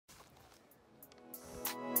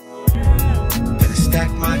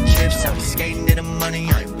whips, I be skating to the money,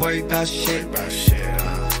 I ain't worried about shit.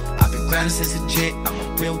 I've been grinding since legit, I'm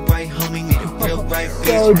a real right homie, need a real right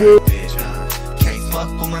bitch. Can't fuck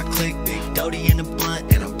with my clique, big Doty in the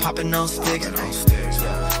blunt, and I'm popping on sticks. And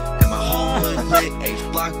my whole hood lit,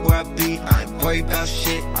 H block where I be, I ain't worried about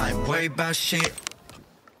shit, I ain't worried about shit.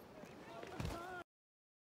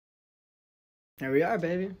 Here we are,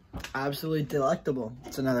 baby. Absolutely delectable.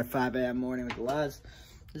 It's another 5 a.m. morning with the lads.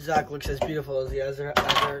 Zach looks as beautiful as he ever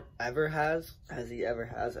has. As he ever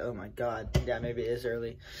has. Oh my god. Yeah, maybe it is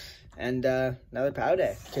early. And another pow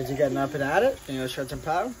day. Kids are getting up and at it. Gonna go shred some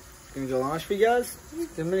pow. Gonna go launch for you guys.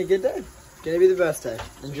 It's gonna be a good day. Gonna be the best day.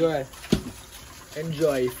 Enjoy.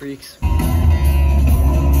 Enjoy, you freaks.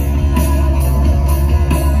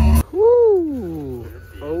 Woo!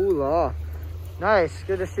 Hola. Nice.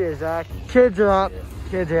 Good to see you, Zach. Kids are up.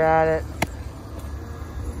 Kids are at it.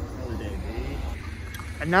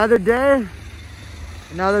 Another day.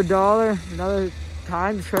 Another dollar. Another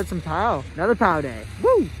time to shred some pow. Another pow day.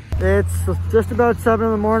 Woo! It's just about 7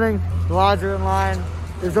 in the morning. The lads are in line.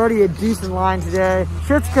 There's already a decent line today.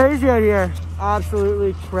 Shit's crazy out here.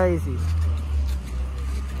 Absolutely crazy.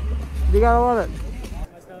 You gotta love it.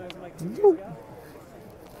 Woo.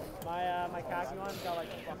 My khaki one's got like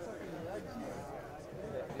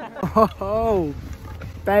oh,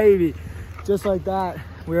 baby. Just like that.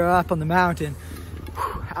 We are up on the mountain.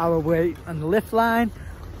 Our way on the lift line.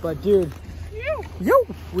 But dude,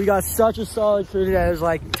 we got such a solid crew today. There's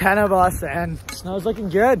like 10 of us and snow's looking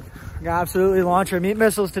good. We're gonna absolutely launch our meat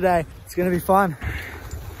missiles today. It's gonna be fun.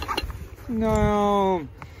 No.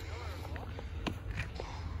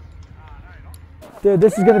 Dude,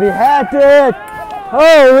 this is gonna be hectic.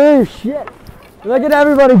 Holy shit. Look at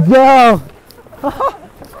everybody go.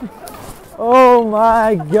 Oh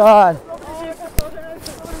my god.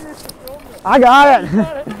 I got it.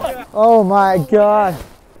 Oh my god.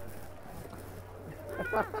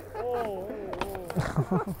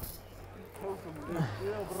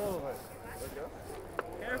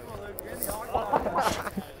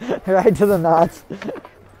 Right to the nuts.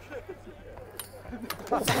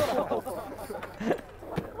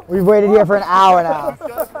 We've waited here for an hour now.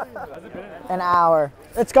 An hour.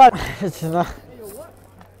 It's got. It's not.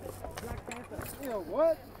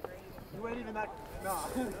 What? You ain't even that. Nah.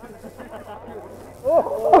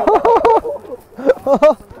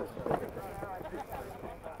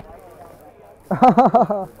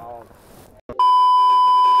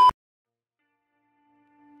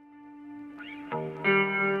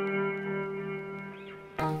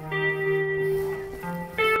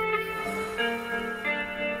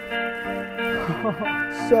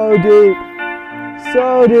 So deep.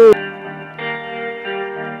 So deep.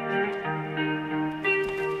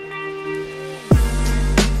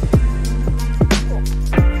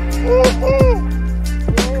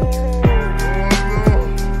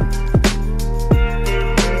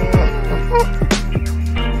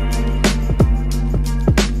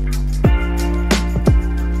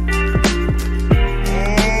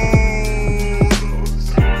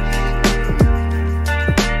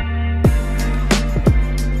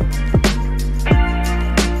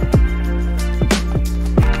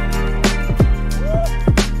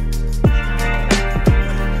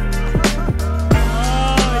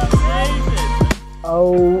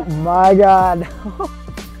 Oh my god.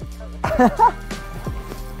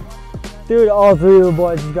 Dude, all 3 of the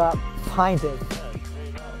boys just got pinted.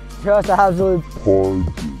 Just absolutely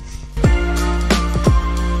pinted.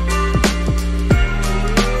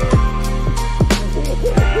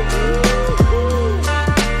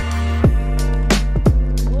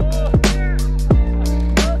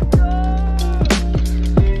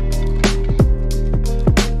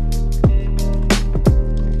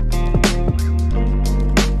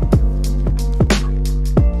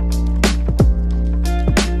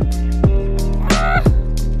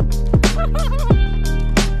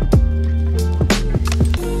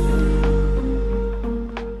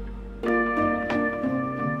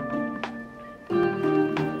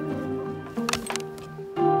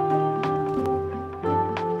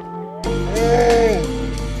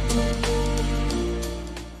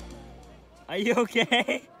 Are you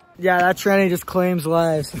okay? Yeah, that tranny just claims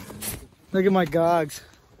lives. Look at my gogs.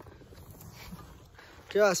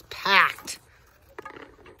 Just packed.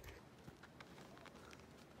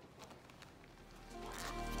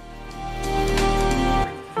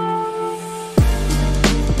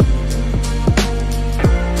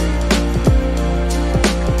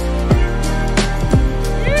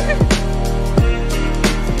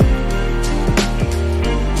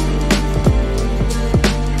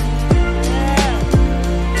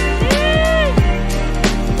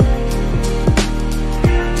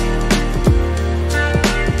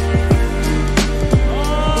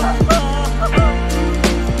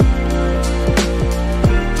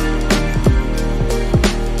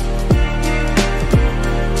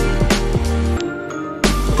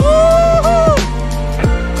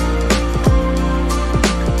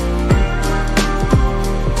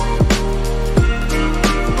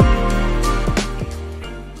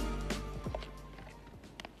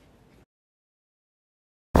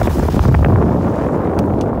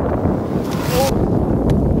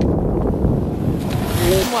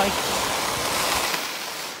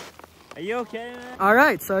 okay, man? All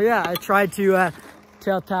right, so yeah, I tried to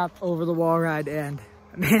tail tap over the wall ride, and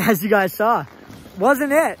I mean, as you guys saw,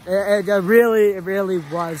 wasn't it? It really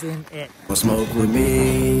wasn't it. Smoke with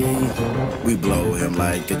me, we blow him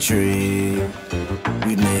like a tree.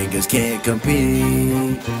 We niggas can't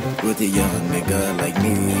compete with a young nigga like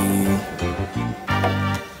me.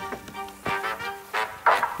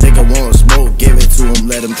 Nigga want smoke, give it to him,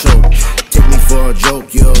 let him choke. Take me for a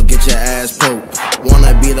joke, you'll get your ass poked.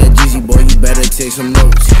 Wanna be like Jeezy, boy, you better take some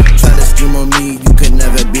notes. Try to scheme on me, you could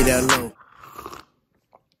never be that low.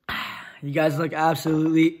 You guys look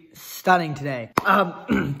absolutely stunning today.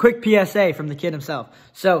 Quick PSA from the kid himself.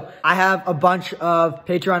 So I have a bunch of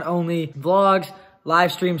Patreon only vlogs,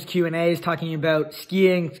 live streams, Q&As, talking about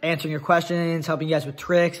skiing, answering your questions, helping you guys with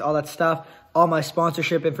tricks, all that stuff. All my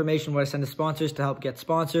sponsorship information, what I send to sponsors to help get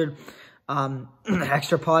sponsored.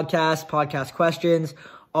 Extra podcasts, podcast questions,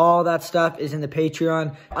 all that stuff is in the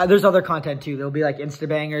Patreon. There's other content too. There'll be like Insta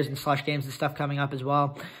bangers and slush games and stuff coming up as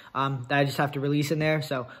well that I just have to release in there.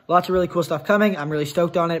 So lots of really cool stuff coming. I'm really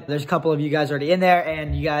stoked on it. There's a couple of you guys already in there,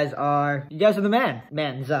 and you guys are the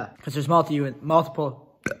because there's multiple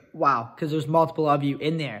of you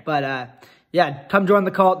in there. But yeah, come join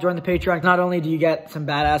the cult, join the Patreon. Not only do you get some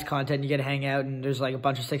badass content, you get to hang out, and there's like a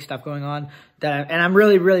bunch of sick stuff going on. And I'm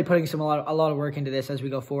really putting a lot of work into this as we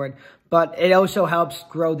go forward. But it also helps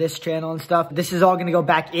grow this channel and stuff. This is all going to go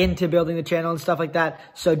back into building the channel and stuff like that.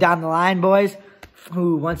 So down the line, boys,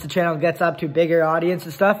 once the channel gets up to a bigger audience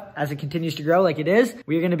and stuff, as it continues to grow like it is,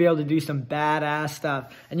 we're going to be able to do some badass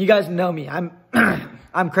stuff. And you guys know me.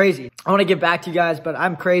 I'm crazy. I want to get back to you guys, but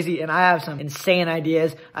I'm crazy, and I have some insane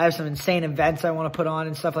ideas. I have some insane events I want to put on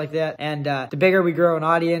and stuff like that. And the bigger we grow an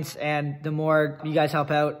audience and the more you guys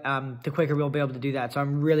help out, the quicker we'll be able to do that. So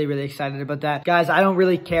I'm really excited about that. Guys, I don't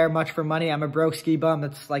really care much for money. I'm a broke ski bum.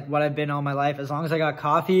 That's like what I've been all my life. As long as I got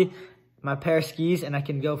coffee, my pair of skis, and I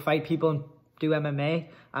can go fight people and do MMA,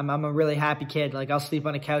 I'm a really happy kid. Like, I'll sleep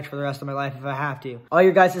on a couch for the rest of my life if I have to. All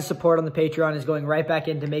your guys' support on the Patreon is going right back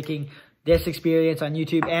into making this experience on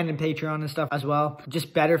YouTube and in Patreon and stuff as well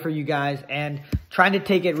just better for you guys, and trying to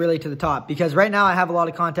take it really to the top, because right now I have a lot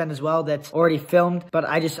of content as well that's already filmed, but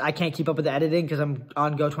I can't keep up with the editing because I'm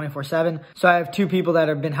on go 24/7. So I have two people that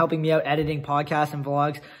have been helping me out editing podcasts and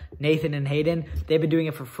vlogs, Nathan and Hayden. They've been doing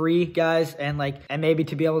it for free, guys, and maybe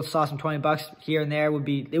to be able to saw some $20 here and there would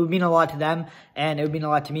mean a lot to them, and it would mean a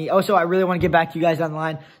lot to me. Also, I really want to get back to you guys down the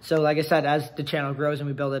line. So like I said, as the channel grows and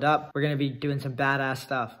we build it up, we're going to be doing some badass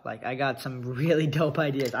stuff. Like, I got some really dope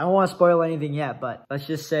ideas. I don't want to spoil anything yet, but let's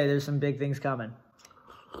just say there's some big things coming.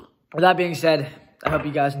 With that being said, I hope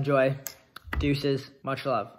you guys enjoy. Deuces. Much love.